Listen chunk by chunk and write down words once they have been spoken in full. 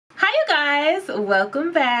guys,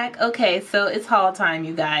 welcome back. Okay, so it's haul time,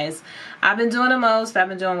 you guys. I've been doing the most. I've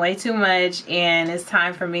been doing way too much, and it's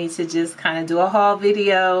time for me to just kind of do a haul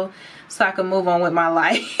video so I can move on with my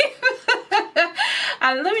life.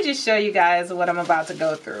 Let me just show you guys what I'm about to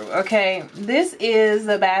go through. Okay, this is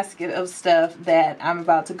a basket of stuff that I'm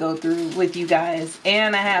about to go through with you guys,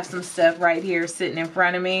 and I have some stuff right here sitting in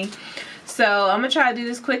front of me. So I'm gonna try to do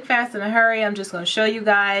this quick, fast, in a hurry. I'm just gonna show you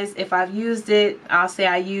guys. If I've used it, I'll say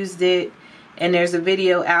I used it and there's a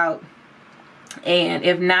video out, and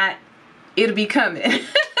if not, it'll be coming.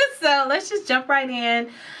 So let's just jump right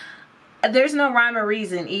in. There's no rhyme or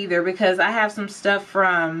reason either, because I have some stuff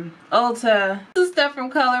from Ulta, some stuff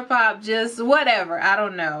from Colourpop, just whatever, I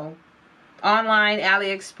don't know, online,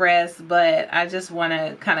 AliExpress, but I just want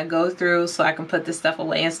to kind of go through so I can put this stuff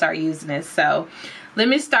away and start using it. So let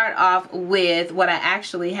me start off with what I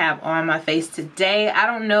actually have on my face today. I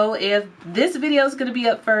don't know if this video is going to be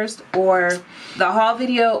up first, or the haul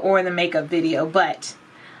video, or the makeup video, but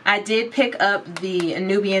I did pick up the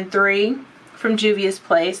Nubian 3 from Juvia's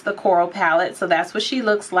Place, the coral palette. So that's what she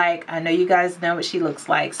looks like. I know you guys know what she looks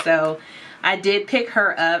like, so I did pick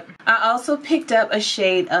her up. I also picked up a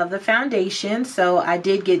shade of the foundation, so I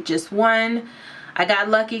did get just one. I got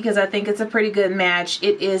lucky because I think it's a pretty good match.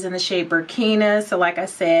 It is in the shade Burkina, so like I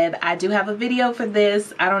said, I do have a video for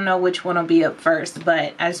this. I don't know which one will be up first,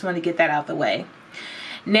 but I just want to get that out the way.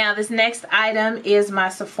 Now, this next item is my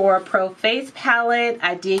Sephora Pro Face Palette.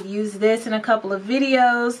 I did use this in a couple of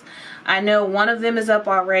videos. I know one of them is up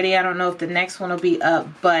already. I don't know if the next one will be up,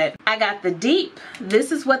 but I got the Deep.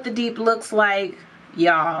 This is what the Deep looks like.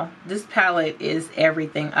 Y'all, this palette is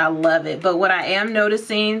everything. I love it. But what I am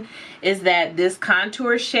noticing is that this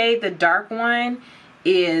contour shade, the dark one,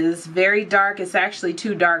 is very dark. It's actually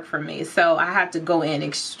too dark for me. So I have to go in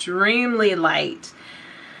extremely light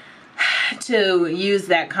to use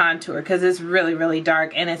that contour, because it's really, really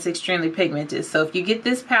dark and it's extremely pigmented. So if you get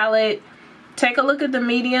this palette, take a look at the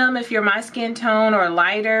medium if you're my skin tone, or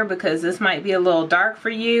lighter, because this might be a little dark for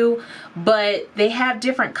you. But they have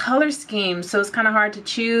different color schemes, so it's kind of hard to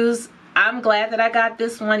choose. I'm glad that I got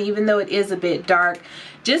this one, even though it is a bit dark,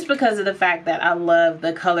 just because of the fact that I love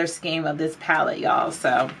the color scheme of this palette, y'all.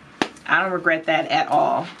 So I don't regret that at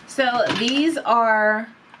all. So these are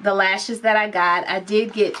the lashes that I got. I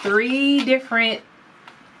did get 3 different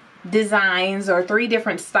designs, or 3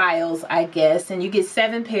 different styles, I guess, and you get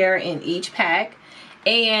 7 pair in each pack.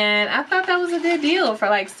 And I thought that was a good deal for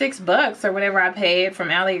like $6 or whatever I paid from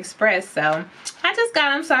AliExpress. So I just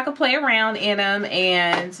got them so I could play around in them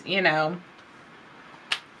and, you know,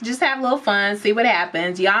 just have a little fun, see what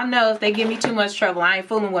happens. Y'all know if they give me too much trouble, I ain't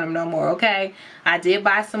fooling with them no more, okay? I did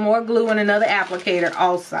buy some more glue and another applicator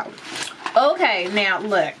also. Okay, now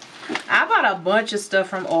look, I bought a bunch of stuff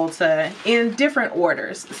from Ulta in different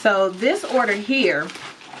orders. So this order here,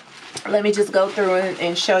 let me just go through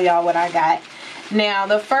and show y'all what I got. Now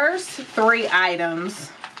the first 3 items,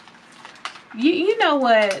 you know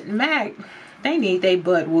what, MAC, they need their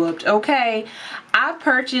butt whooped, okay? I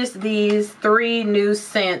purchased these 3 new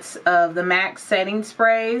scents of the MAC setting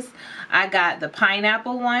sprays. I got the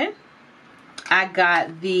pineapple one, I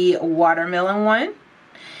got the watermelon one,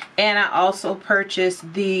 and I also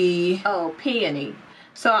purchased the peony.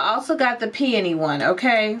 So I also got the peony one,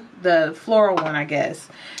 okay? The floral one, I guess.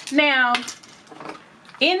 Now,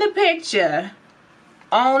 in the picture,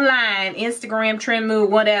 online, Instagram, Trend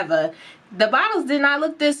Mood, whatever, the bottles did not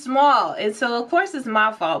look this small. And so, of course, it's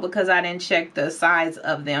my fault because I didn't check the size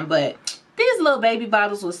of them. But these little baby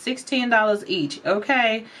bottles was $16 each,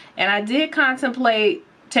 okay? And I did contemplate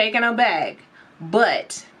taking them back.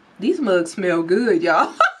 But these mugs smell good,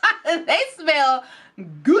 y'all. They smell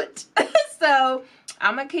good. So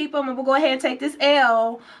I'm gonna keep them, and we'll go ahead and take this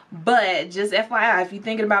L. But just FYI, if you're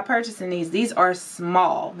thinking about purchasing these are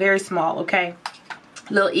small, very small, okay?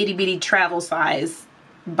 Little itty bitty travel size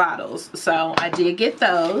bottles. So I did get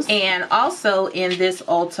those. And also in this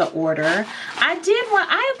Ulta order,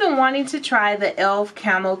 I have been wanting to try the e.l.f.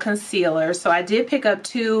 Camo Concealer. So I did pick up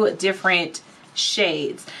 2 different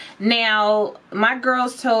shades. Now my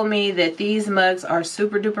girls told me that these mugs are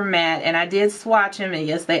super duper matte, and I did swatch them, and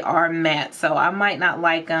yes, they are matte, so I might not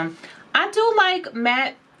like them. I do like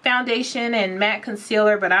matte foundation and matte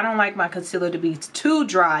concealer, but I don't like my concealer to be too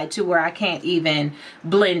dry to where I can't even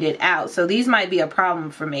blend it out, so these might be a problem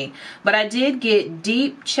for me. But I did get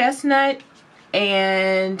deep chestnut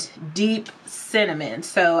and deep cinnamon,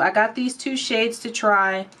 so I got these 2 shades to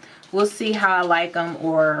try. We'll see how I like them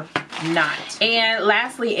or not. And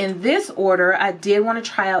lastly, in this order, I did want to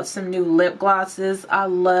try out some new lip glosses. I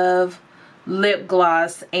love lip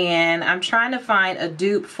gloss, and I'm trying to find a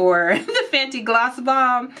dupe for the Fenty Gloss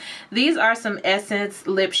Bomb. These are some Essence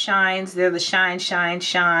lip shines. They're the Shine Shine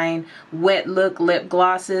Shine Wet Look lip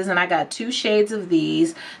glosses, and I got 2 shades of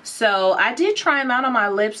these. So I did try them out on my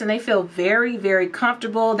lips, and they feel very, very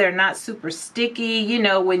comfortable. They're not super sticky. You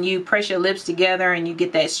know, when you press your lips together and you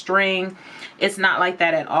get that string, it's not like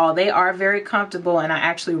that at all. They are very comfortable, and I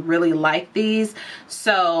actually really like these.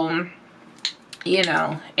 So, you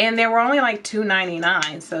know, and they were only like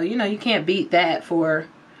 $2.99, so you know, you can't beat that for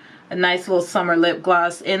a nice little summer lip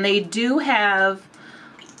gloss. And they do have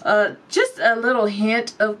just a little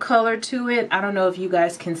hint of color to it. I don't know if you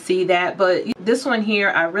guys can see that, but this one here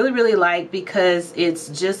I really like because it's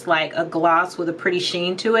just like a gloss with a pretty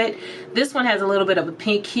sheen to it. This one has a little bit of a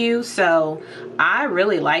pink hue, so I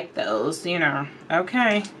really like those, you know.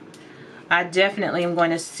 Okay, I definitely am going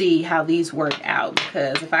to see how these work out,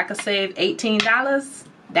 because if I could save $18,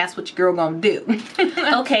 that's what your girl gonna do.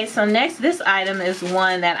 Okay, so next, this item is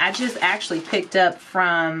one that I just actually picked up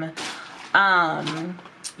from,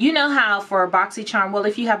 you know how for BoxyCharm, well,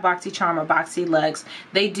 if you have BoxyCharm or BoxyLuxe,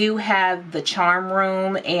 they do have the charm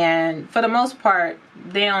room, and for the most part,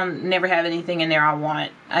 they don't never have anything in there I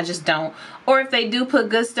want. I just don't. Or if they do put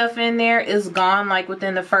good stuff in there, it's gone like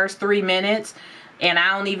within the first 3 minutes. And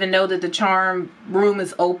I don't even know that the charm room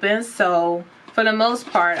is open. So for the most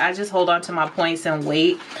part, I just hold on to my points and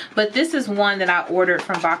wait. But this is one that I ordered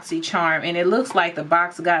from BoxyCharm, and it looks like the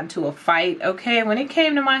box got into a fight. Okay, when it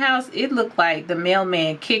came to my house, it looked like the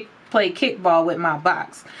mailman played kickball with my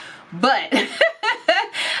box. But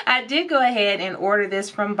I did go ahead and order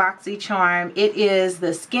this from BoxyCharm. It is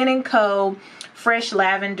the Skin & Co. Fresh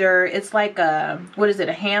Lavender. It's like a, what is it,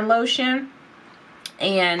 a hand lotion?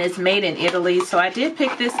 And it's made in Italy. So I did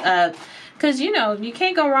pick this up because, you know, you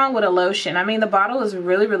can't go wrong with a lotion. I mean, the bottle is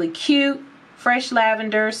really cute. Fresh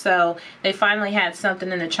lavender. So they finally had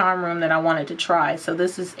something in the charm room that I wanted to try. So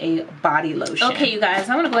this is a body lotion. Okay, you guys,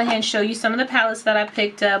 I'm going to go ahead and show you some of the palettes that I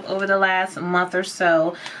picked up over the last month or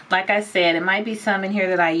so. Like I said, it might be some in here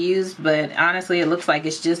that I used, but honestly, it looks like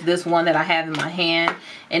it's just this one that I have in my hand.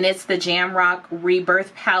 And it's the Jamrock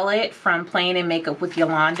Rebirth palette from Playing in Makeup with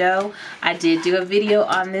Yolando. I did do a video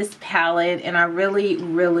on this palette, and I really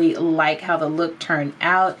like how the look turned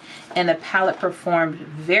out. And the palette performed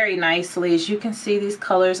very nicely. As you can see, these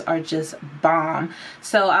colors are just bomb.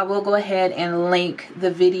 So I will go ahead and link the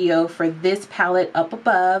video for this palette up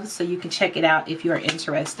above so you can check it out if you are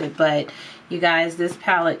interested. But you guys, this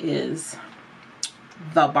palette is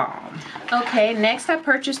the bomb. Okay, next I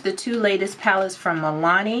purchased the 2 latest palettes from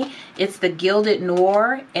Milani. It's the Gilded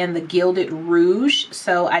Noir and the Gilded Rouge.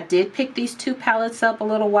 So I did pick these 2 palettes up a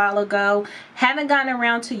little while ago. Haven't gotten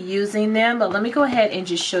around to using them, but let me go ahead and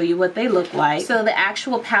just show you what they look like. So the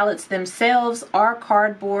actual palettes themselves are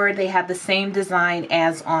cardboard. They have the same design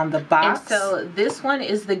as on the box. And so this one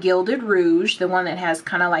is the Gilded Rouge, the one that has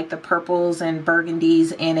kind of like the purples and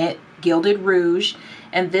burgundies in it. Gilded Rouge.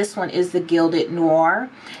 And this one is the Gilded Noir.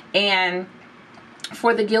 And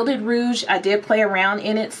for the Gilded Rouge, I did play around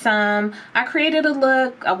in it some. I created a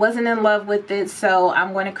look. I wasn't in love with it, so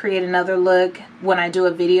I'm going to create another look when I do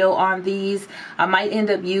a video on these. I might end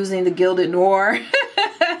up using the Gilded Noir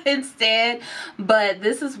instead, but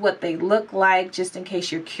this is what they look like, just in case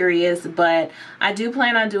you're curious. But I do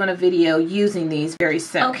plan on doing a video using these very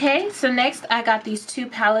soon. Okay, so next I got these 2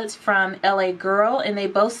 palettes from LA Girl, and they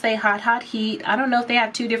both say Hot Heat. I don't know if they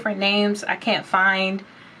have 2 different names. I can't find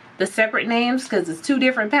the separate names because it's 2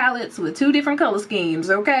 different palettes with 2 different color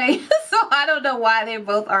schemes, okay? So I don't know why they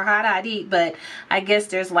both are Hot Heat, but I guess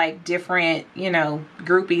there's like different, you know,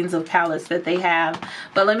 groupings of palettes that they have.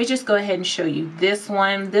 But let me just go ahead and show you this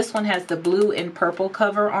one. This one has the blue and purple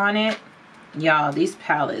cover on it. Y'all, these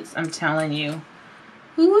palettes, I'm telling you,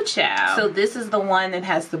 ooh child. So this is the one that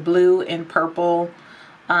has the blue and purple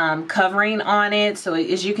covering on it. So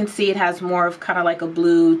as you can see, it has more of kind of like a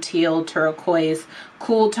blue, teal, turquoise,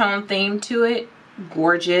 cool tone theme to it.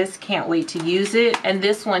 Gorgeous. Can't wait to use it. And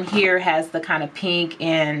this one here has the kind of pink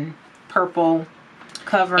and purple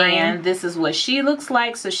covering. And this is what she looks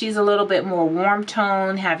like. So she's a little bit more warm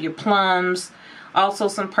tone. Have your plums, also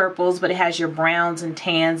some purples, but it has your browns and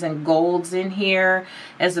tans and golds in here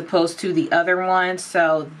as opposed to the other one.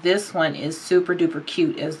 So this one is super duper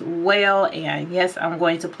cute as well. And yes, I'm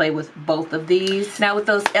going to play with both of these. Now with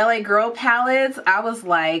those LA Girl palettes, I was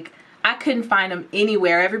like, I couldn't find them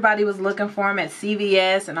anywhere. Everybody was looking for them at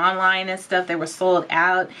CVS and online and stuff. They were sold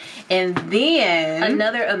out. And then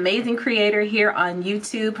another amazing creator here on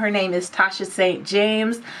YouTube, her name is Tatcha St.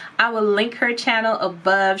 James. I will link her channel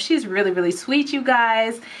above. She's really sweet, you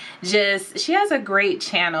guys. she has a great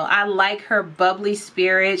channel. I like her bubbly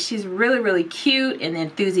spirit. She's really cute and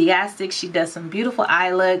enthusiastic. She does some beautiful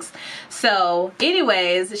eye looks. So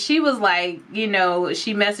anyways, she was like, you know,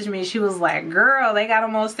 she messaged me. She was like, girl, they got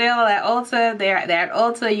them on sale at Ulta. They're at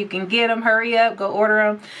Ulta. You can get them. Hurry up. Go order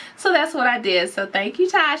them. So that's what I did. So thank you,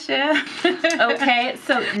 Tatcha. Okay,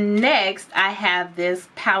 so next I have this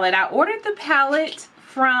palette. I ordered the palette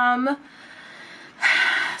from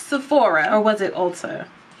Sephora, or was it Ulta?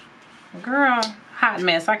 Girl, hot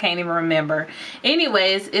mess. I can't even remember.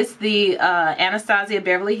 Anyways, it's the Anastasia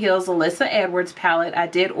Beverly Hills Alyssa Edwards palette. I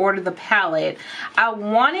did order the palette. I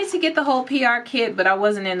wanted to get the whole PR kit, but I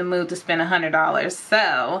wasn't in the mood to spend $100.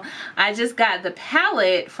 So I just got the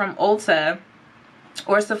palette from Ulta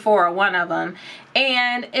or Sephora, one of them.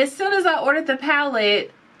 And as soon as I ordered the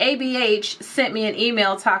palette, ABH sent me an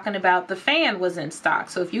email talking about the fan was in stock.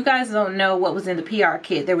 So if you guys don't know what was in the PR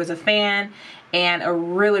kit, there was a fan and a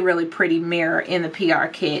really pretty mirror in the PR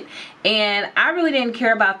kit. And I really didn't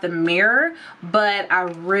care about the mirror, but I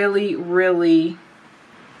really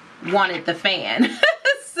wanted the fan.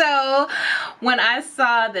 So when I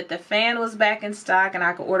saw that the fan was back in stock and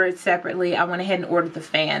I could order it separately, I went ahead and ordered the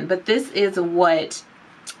fan. But this is what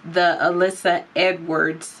the Alyssa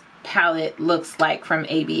Edwards palette looks like from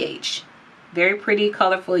ABH. Very pretty,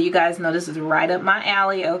 colorful. You guys know this is right up my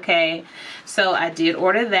alley. Okay, so I did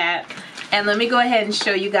order that. And let me go ahead and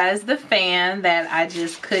show you guys the fan that I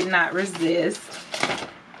just could not resist.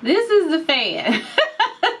 This is the fan.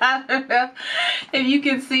 I don't know if you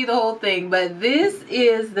can see the whole thing, but this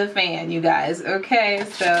is the fan, you guys. Okay,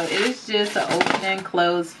 so it's just an open and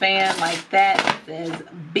closed fan like that. It says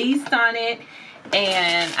Beast on it.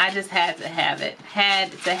 And I just had to have it.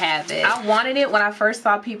 I wanted it when I first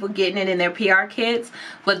saw people getting it in their PR kits,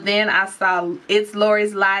 but then I saw It's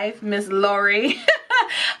Lori's Life, Miss Lori.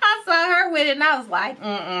 I saw her with it and I was like,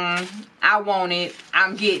 I want it.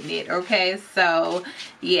 I'm getting it. Okay, so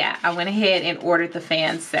yeah, I went ahead and ordered the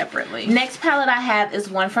fan separately. Next palette I have is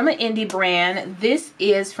one from an indie brand. This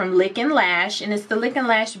is from Lick and Lash, and it's the Lick and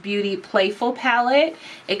Lash Beauty Playful palette.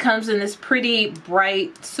 It comes in this pretty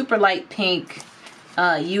bright, super light pink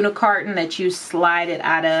unicarton that you slide it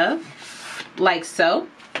out of like so.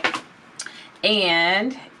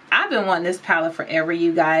 And I've been wanting this palette forever,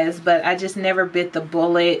 you guys, but I just never bit the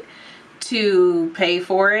bullet to pay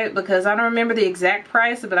for it because I don't remember the exact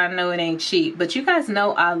price, but I know it ain't cheap. But you guys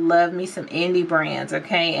know I love me some indie brands,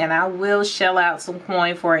 okay? And I will shell out some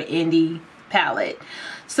coin for an indie palette.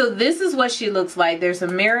 So this is what she looks like. There's a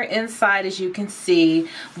mirror inside, as you can see,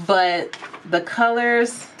 but the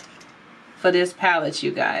colors for this palette,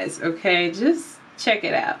 you guys, okay, just check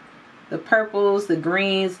it out. The purples, the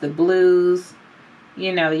greens, the blues,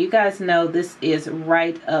 you know, you guys know this is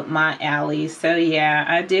right up my alley. So yeah,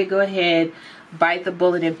 I did go ahead, bite the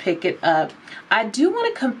bullet and pick it up. I do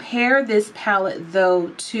want to compare this palette though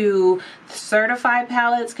to Certified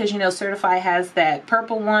palettes, because you know Certified has that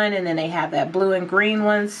purple one and then they have that blue and green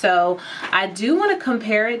one. So I do want to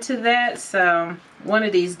compare it to that. So one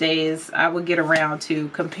of these days I will get around to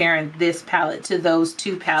comparing this palette to those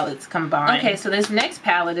two palettes combined. Okay, so this next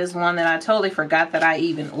palette is one that I totally forgot that I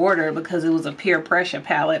even ordered because it was a peer pressure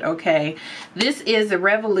palette. Okay, this is the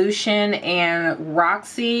Revolution and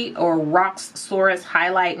Roxy or Roxsaurus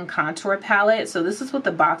Highlight and Contour palette. So this is what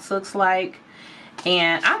the box looks like.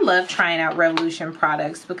 And I love trying out Revolution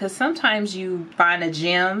products because sometimes you find a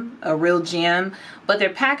gem, a real gem, but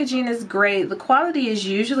their packaging is great. The quality is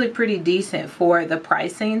usually pretty decent for the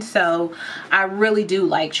pricing. So I really do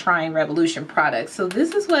like trying Revolution products. So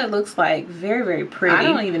this is what it looks like. Very pretty. I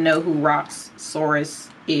don't even know who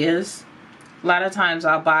Roxsaurus is. A lot of times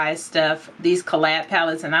I'll buy stuff, these collab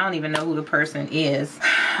palettes, and I don't even know who the person is.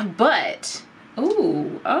 But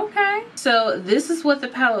ooh, okay. So this is what the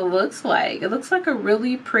palette looks like. It looks like a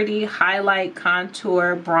really pretty highlight,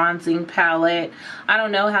 contour, bronzing palette. I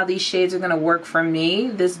don't know how these shades are going to work for me.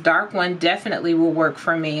 This dark one definitely will work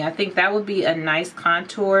for me. I think that would be a nice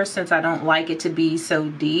contour since I don't like it to be so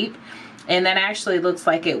deep. And that actually looks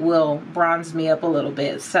like it will bronze me up a little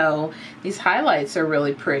bit. So these highlights are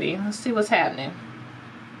really pretty. Let's see what's happening.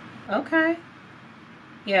 Okay.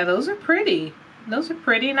 Yeah, those are pretty. Those are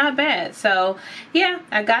pretty, not bad. So yeah,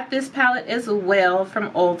 I got this palette as well from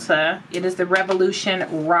Ulta. It is the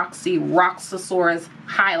Revolution Roxy Roxasaurus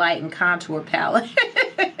Highlight and Contour palette.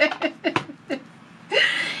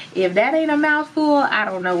 If that ain't a mouthful, I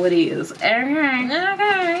don't know what is.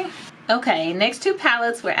 Okay, next two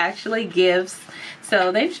palettes were actually gifts.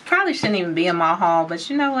 So they probably shouldn't even be in my haul, but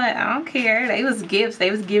you know what? I don't care. They was gifts. They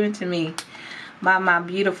was given to me by my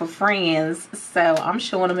beautiful friends, so I'm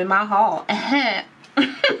showing them in my haul.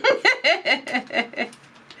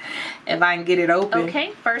 if I can get it open.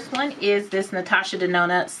 Okay, first one is this Natasha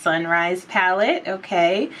Denona Sunrise palette.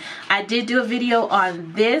 Okay, I did do a video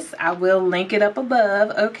on this. I will link it up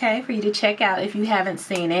above, okay, for you to check out if you haven't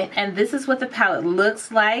seen it. And this is what the palette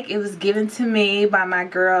looks like. It was given to me by my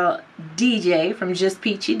girl DJ from Just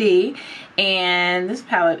Peachy D, and this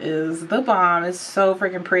palette is the bomb. It's so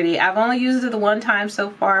freaking pretty. I've only used it the one time so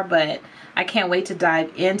far, but I can't wait to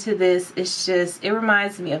dive into this. It's just, it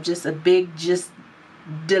reminds me of just a big, just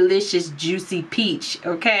delicious juicy peach.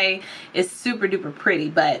 Okay, it's super duper pretty.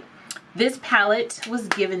 But this palette was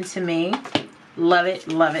given to me. Love it,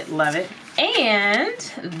 love it, love it. And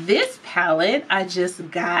this palette I just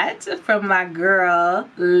got from my girl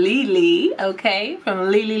Lily, okay, from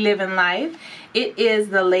Lily Living Life. It is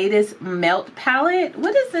the latest Melt palette.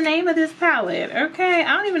 What is the name of this palette? Okay,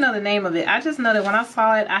 I don't even know the name of it. I just know that when I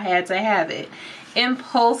saw it, I had to have it.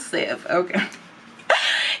 Impulsive, okay.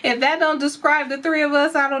 If that don't describe the three of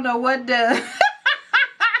us, I don't know what does.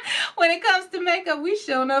 When it comes to makeup, we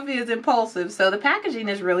sure enough is impulsive. So the packaging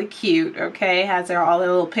is really cute, okay? It has all the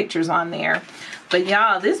little pictures on there. But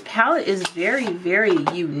y'all, this palette is very, very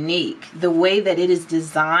unique. The way that it is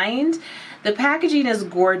designed. The packaging is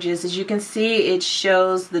gorgeous. As you can see, it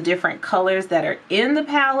shows the different colors that are in the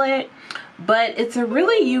palette. But it's a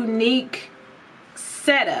really unique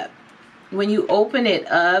setup. When you open it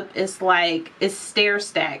up, it's like it's stair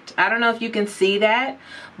stacked. I don't know if you can see that,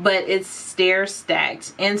 but it's stair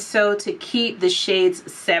stacked. And so to keep the shades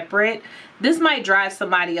separate, this might drive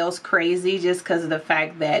somebody else crazy just because of the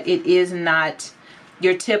fact that it is not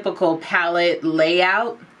your typical palette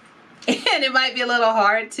layout. And it might be a little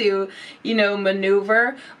hard to, you know,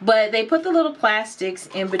 maneuver, but they put the little plastics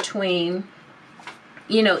in between,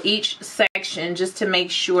 you know, each section just to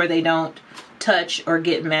make sure they don't touch or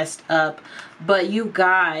get messed up. But you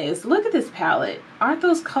guys, look at this palette. Aren't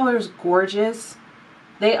those colors gorgeous?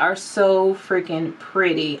 They are so freaking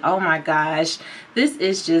pretty. Oh my gosh, this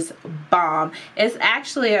is just bomb. It's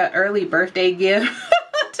actually an early birthday gift.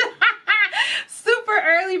 Super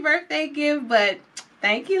early birthday gift, but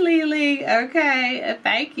thank you, Lily. Okay,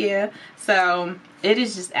 thank you. So it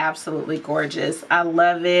is just absolutely gorgeous. I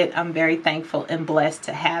love it. I'm very thankful and blessed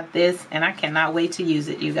to have this, and I cannot wait to use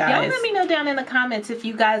it, you guys. Y'all let me know down in the comments if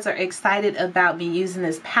you guys are excited about me using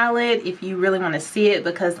this palette, if you really want to see it,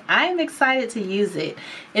 because I'm excited to use it.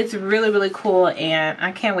 It's really, really cool, and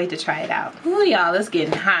I can't wait to try it out. Ooh, y'all, it's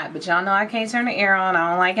getting hot, but y'all know I can't turn the air on. I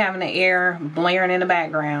don't like having the air blaring in the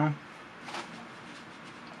background.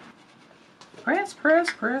 Press,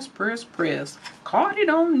 press, press, press, press. Cardi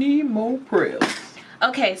don't need more press.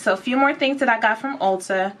 Okay, so a few more things that I got from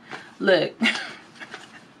Ulta. Look,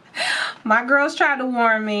 my girls tried to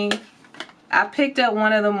warn me. I picked up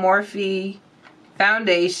one of the Morphe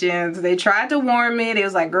foundations. They tried to warn me. They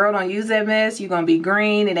was like, girl, don't use that mess. You're going to be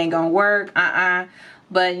green. It ain't going to work.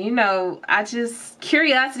 But, you know,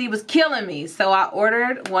 curiosity was killing me. So I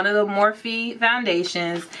ordered one of the Morphe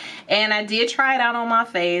foundations. And I did try it out on my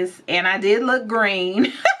face. And I did look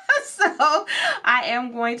green. So I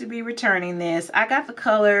am going to be returning this. I got the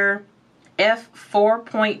color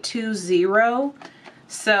F4.20.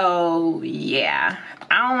 So, yeah.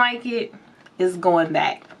 I don't like it. It's going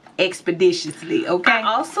back expeditiously, okay? I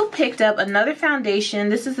also picked up another foundation.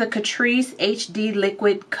 This is a Catrice HD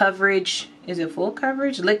Liquid Coverage. Is it full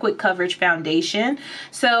coverage? Liquid Coverage Foundation.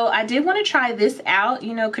 So I did want to try this out.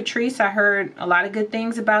 You know, Catrice, I heard a lot of good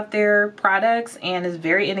things about their products, and it's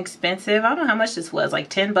very inexpensive. I don't know how much this was, like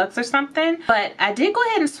 10 bucks or something. But I did go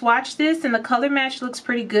ahead and swatch this, and the color match looks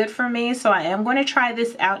pretty good for me. So I am going to try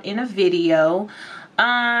this out in a video.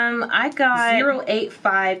 I got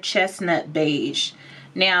 085 Chestnut Beige.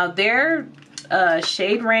 Now their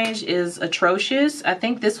shade range is atrocious. I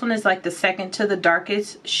think this one is like the second to the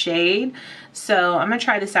darkest shade. So I'm gonna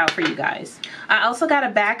try this out for you guys. I also got a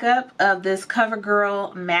backup of this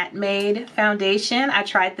CoverGirl Matte Made foundation. I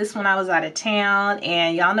tried this when I was out of town,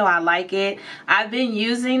 and y'all know I like it. I've been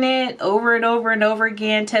using it over and over and over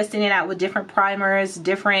again, testing it out with different primers,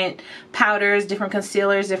 different powders, different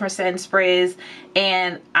concealers, different setting sprays,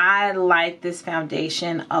 and I like this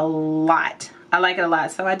foundation a lot. I like it a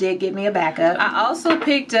lot, so I did get me a backup. I also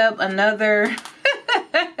picked up another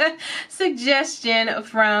suggestion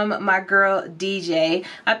from my girl DJ.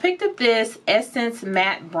 I picked up this Essence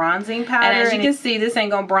Matte Bronzing Powder, and as you can see, this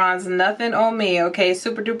ain't gonna bronze nothing on me, okay?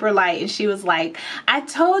 Super duper light. And she was like, I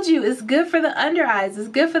told you, it's good for the under eyes. It's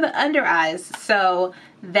good for the under eyes. So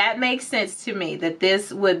that makes sense to me that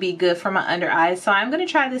this would be good for my under eyes. So I'm going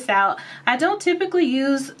to try this out. I don't typically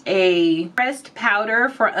use a pressed powder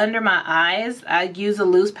for under my eyes. I use a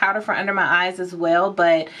loose powder for under my eyes as well.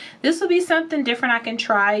 But this will be something different I can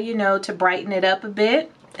try, you know, to brighten it up a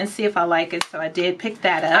bit. and see if I like it. So I did pick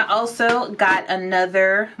that up. I also got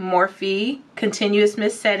another Morphe Continuous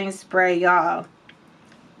Mist Setting Spray, y'all.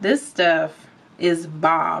 This stuff is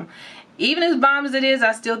bomb. Even as bomb as it is,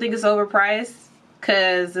 I still think it's overpriced.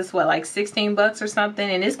 Because it's what, like 16 bucks or something,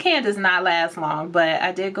 and this can does not last long, but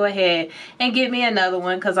I did go ahead and get me another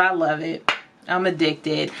one because I love it. I'm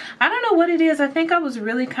addicted. I don't know what it is. I think I was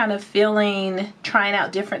really kind of feeling trying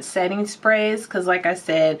out different setting sprays because, like I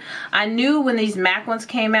said, I knew when these MAC ones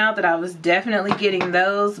came out that I was definitely getting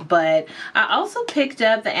those, but I also picked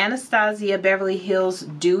up the Anastasia Beverly Hills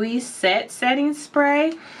Dewy Set Setting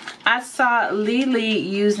Spray. I saw Lily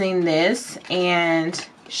using this and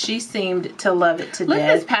she seemed to love it to death. Look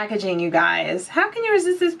at this packaging, you guys. How can you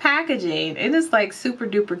resist this packaging? It is like super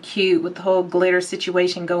duper cute with the whole glitter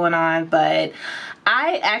situation going on. But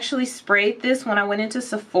I actually sprayed this when I went into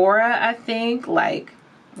Sephora, I think, like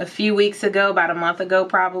a few weeks ago, about a month ago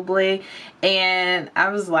probably. And I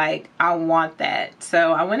was like, I want that.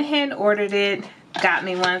 So I went ahead and ordered it. Got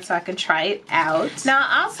me one so I can try it out. Now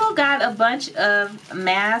I also got a bunch of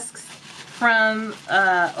masks from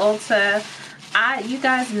Ulta. You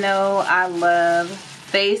guys know I love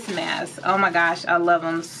face masks. Oh my gosh, I love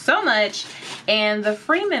them so much. And the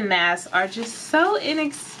Freeman masks are just so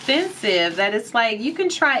inexpensive that it's like you can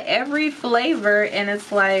try every flavor and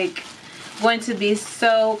it's like going to be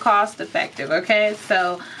so cost effective, okay?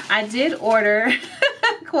 So I did order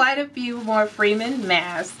quite a few more Freeman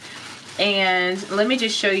masks. And let me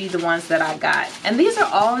just show you the ones that I got. And these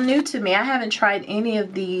are all new to me. I haven't tried any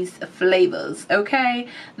of these flavors, okay?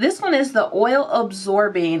 This one is the oil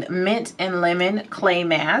absorbing mint and lemon clay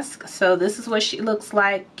mask. So this is what she looks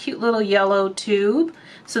like. Cute little yellow tube.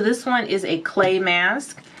 So this one is a clay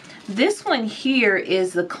mask. This one here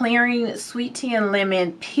is the Clearing Sweet Tea and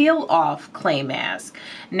Lemon Peel Off Clay Mask.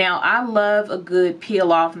 Now, I love a good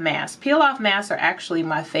peel off mask. Peel off masks are actually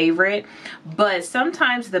my favorite, but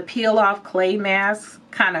sometimes the peel off clay masks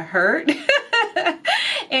kind of hurt.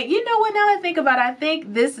 And you know what, now that I think about it, I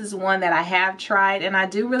think this is one that I have tried and I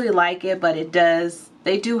do really like it, but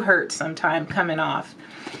they do hurt sometimes coming off.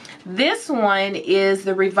 This one is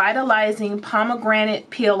the Revitalizing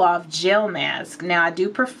Pomegranate Peel Off Gel Mask. Now, I do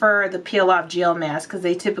prefer the peel off gel mask because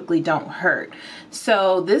they typically don't hurt.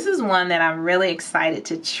 So this is one that I'm really excited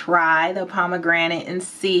to try, the pomegranate, and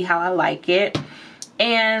see how I like it.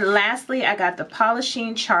 And lastly, I got the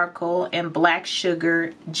Polishing Charcoal and Black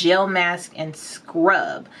Sugar Gel Mask and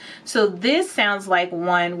Scrub. So this sounds like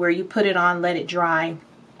one where you put it on, let it dry,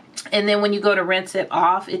 and then when you go to rinse it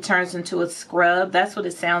off, it turns into a scrub. That's what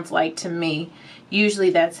it sounds like to me. Usually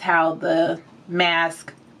that's how the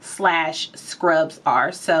mask slash scrubs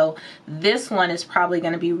are. So this one is probably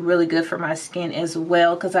going to be really good for my skin as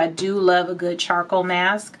well because I do love a good charcoal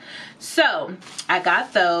mask. So I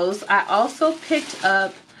got those. I also picked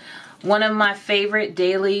up one of my favorite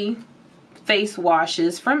daily face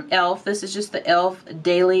washes from e.l.f. This is just the e.l.f.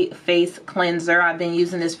 Daily Face Cleanser. I've been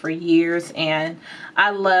using this for years and I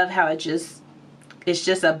love how it's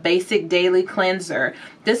just a basic daily cleanser.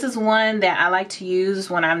 This is one that I like to use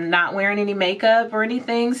when I'm not wearing any makeup or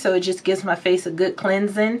anything, so it just gives my face a good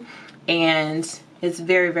cleansing and it's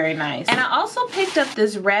very, very nice. And I also picked up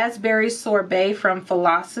this Raspberry Sorbet from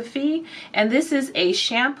Philosophy, and this is a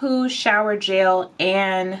shampoo, shower gel,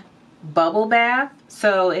 and bubble bath.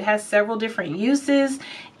 So it has several different uses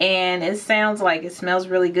and it sounds like it smells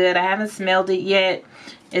really good. I haven't smelled it yet.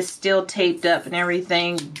 It's still taped up and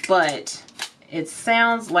everything, but it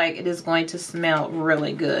sounds like it is going to smell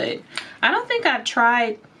really good. I don't think I've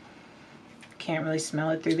tried, can't really smell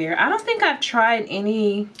it through there. I don't think I've tried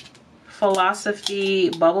any Philosophy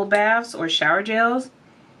bubble baths or shower gels.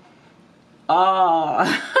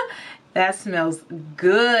 Oh, that smells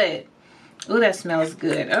good. Ooh, that smells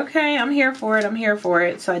good. Okay, I'm here for it. I'm here for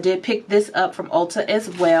it. So I did pick this up from Ulta as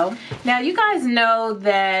well. Now, you guys know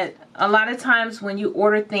that a lot of times when you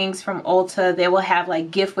order things from Ulta, they will have like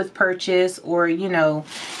gift with purchase, or, you know,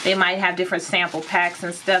 they might have different sample packs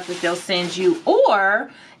and stuff that they'll send you. Or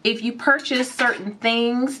if you purchase certain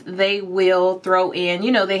things, they will throw in,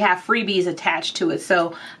 you know, they have freebies attached to it.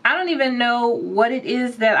 So I don't even know what it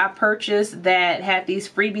is that I purchased that had these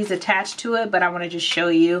freebies attached to it, but I want to just show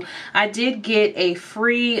you. I did get a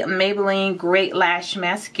free Maybelline Great Lash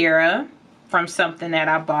Mascara from something that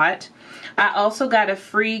I bought. I also got a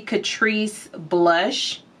free Catrice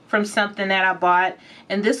blush from something that I bought.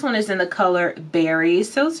 And this one is in the color Berry.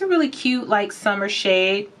 So it's a really cute like summer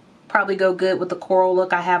shade. Probably go good with the coral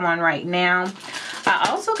look I have on right now. I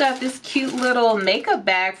also got this cute little makeup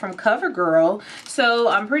bag from CoverGirl. So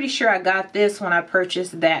I'm pretty sure I got this when I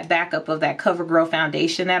purchased that backup of that CoverGirl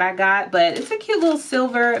foundation that I got. But it's a cute little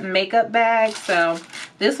silver makeup bag. So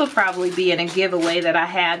this will probably be in a giveaway that I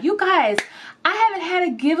have. You guys, I haven't had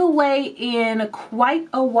a giveaway in quite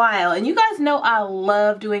a while, and you guys know I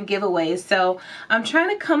love doing giveaways, so I'm trying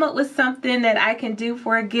to come up with something that I can do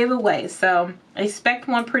for a giveaway, so expect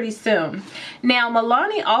one pretty soon. Now,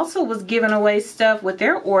 Milani also was giving away stuff with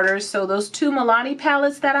their orders, so those 2 Milani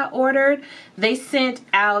palettes that I ordered, they sent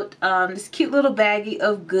out this cute little baggie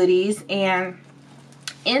of goodies, and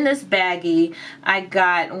in this baggie, I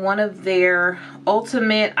got one of their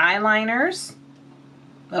ultimate eyeliners.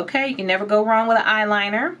 Okay, you can never go wrong with an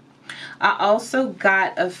eyeliner. I also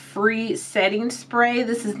got a free setting spray.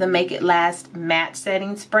 This is the Make It Last matte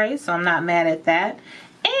setting spray, so I'm not mad at that.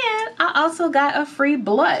 And I also got a free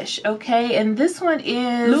blush, okay? And this one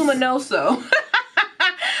is Luminoso.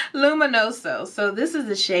 Luminoso. So this is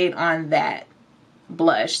the shade on that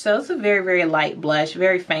blush. So it's a very, very light blush,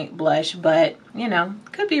 very faint blush, but you know,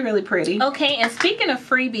 could be really pretty. Okay, and speaking of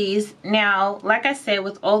freebies, now, like I said,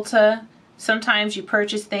 with Ulta, sometimes you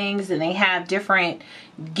purchase things and they have different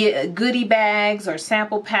goodie bags or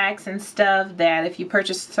sample packs and stuff that if you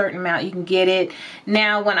purchase a certain amount, you can get it.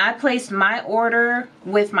 Now, when I placed my order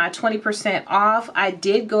with my 20% off, I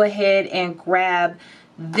did go ahead and grab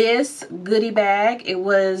this goodie bag. It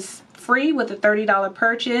was free with a $30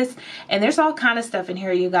 purchase, and there's all kind of stuff in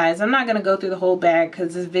here, you guys. I'm not going to go through the whole bag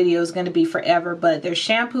because this video is going to be forever, but there's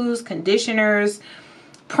shampoos, conditioners,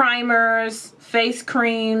 primers, face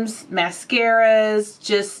creams, mascaras,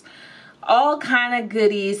 just all kind of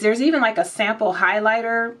goodies. There's even like a sample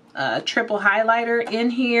highlighter, triple highlighter in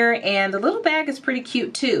here, and the little bag is pretty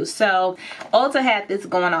cute too. So Ulta had this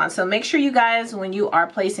going on. So make sure you guys, when you are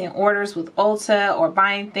placing orders with Ulta or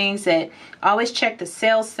buying things, that always check the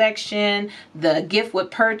sales section, the gift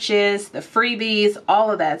with purchase, the freebies, all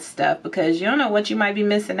of that stuff, because you don't know what you might be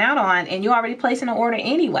missing out on, and you're already placing an order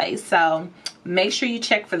anyway. So make sure you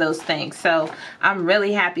check for those things. So I'm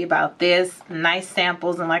really happy about this. Nice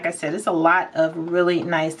samples, and like I said, it's a lot of really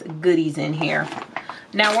nice goodies in here.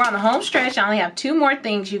 Now we're on the home stretch. I only have 2 more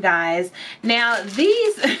things, you guys. Now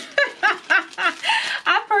these,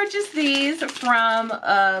 I purchased these from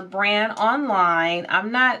a brand online.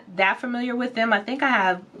 I'm not that familiar with them. I think I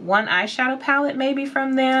have one eyeshadow palette maybe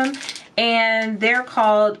from them, and they're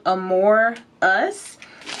called Amore Us.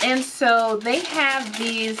 And so they have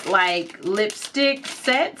these like lipstick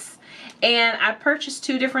sets, and I purchased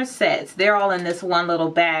 2 different sets. They're all in this one little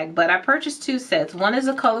bag, but I purchased 2 sets. One is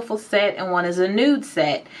a colorful set and one is a nude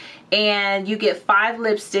set. And you get 5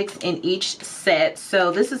 lipsticks in each set.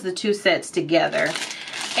 So this is the 2 sets together.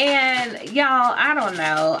 And y'all, I don't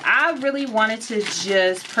know. I really wanted to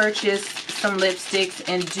just purchase some lipsticks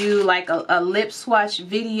and do like a lip swatch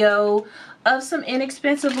video of some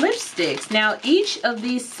inexpensive lipsticks. Now each of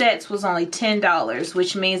these sets was only $10,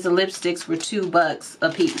 which means the lipsticks were $2 a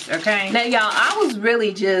piece, okay? Now y'all, I was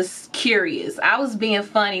really just curious. I was being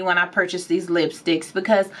funny when I purchased these lipsticks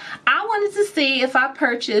because I wanted to see if I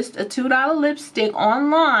purchased a $2 lipstick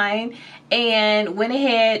online and went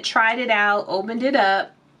ahead, tried it out, opened it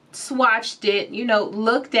up, swatched it, you know,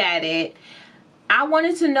 looked at it. I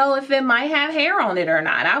wanted to know if it might have hair on it or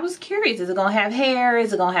not. I was curious. Is it going to have hair?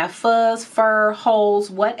 Is it going to have fuzz, fur,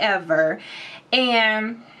 holes, whatever?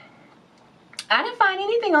 And I didn't find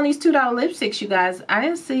anything on these $2 lipsticks, you guys. I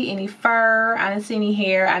didn't see any fur. I didn't see any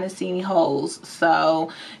hair. I didn't see any holes.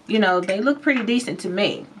 So, you know, they look pretty decent to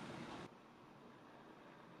me.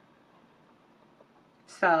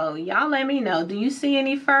 So y'all let me know. Do you see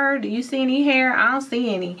any fur? Do you see any hair? I don't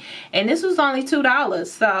see any. And this was only $2.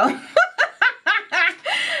 So...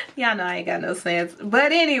 y'all know I ain't got no sense.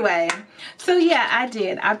 But anyway, so yeah, I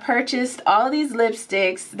did. I purchased all these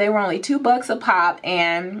lipsticks. They were only $2 a pop,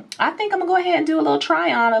 and I think I'm gonna go ahead and do a little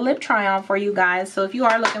try on, a lip try on for you guys. So if you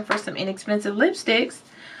are looking for some inexpensive lipsticks,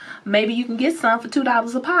 maybe you can get some for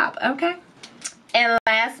 $2 a pop, okay? And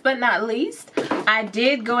last but not least, I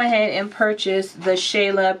did go ahead and purchase the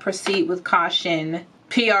Shayla Proceed with Caution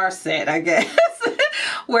PR set, I guess,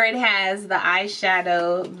 where it has the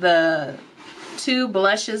eyeshadow, the 2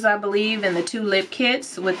 blushes, I believe, and the 2 lip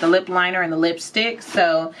kits with the lip liner and the lipstick.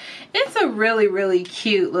 So it's a really, really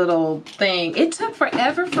cute little thing. It took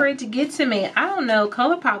forever for it to get to me. I don't know,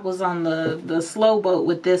 Colourpop was on the slow boat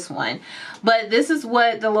with this one. But this is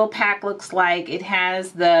what the little pack looks like. It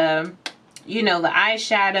has the, you know, the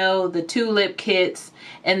eyeshadow, the 2 lip kits,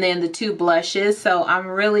 and then the 2 blushes. So I'm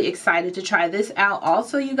really excited to try this out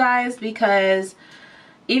also, you guys, because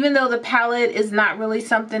Even though the palette is not really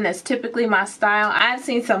something that's typically my style, I've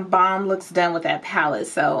seen some bomb looks done with that palette,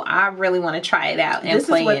 so I really want to try it out and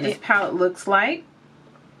play in it. This is what this palette looks like.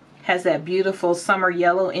 Has that beautiful summer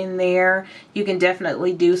yellow in there. You can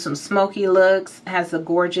definitely do some smoky looks. Has the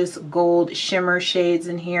gorgeous gold shimmer shades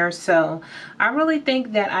in here. So I really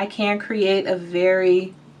think that I can create a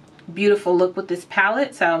very beautiful look with this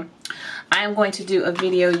palette. So I am going to do a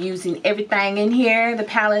video using everything in here. The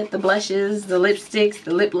palette, the blushes, the lipsticks,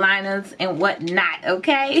 the lip liners, and whatnot,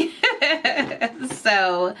 okay?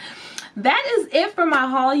 So that is it for my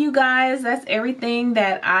haul, you guys. That's everything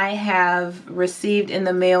that I have received in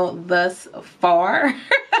the mail thus far.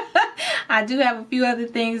 I do have a few other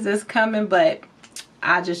things that's coming, but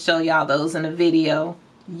I'll just show y'all those in a video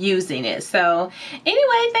using it. So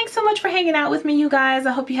anyway, thanks so much for hanging out with me, you guys.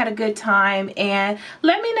 I hope you had a good time, and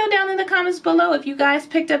let me know down in the comments below if you guys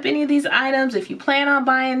picked up any of these items, if you plan on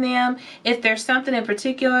buying them, if there's something in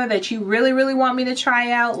particular that you really want me to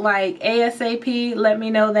try out, like ASAP. Let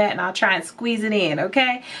me know that and I'll try and squeeze it in,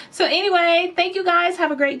 okay? So anyway, thank you guys,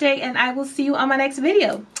 have a great day, and I will see you on my next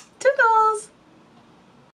video. Toodles!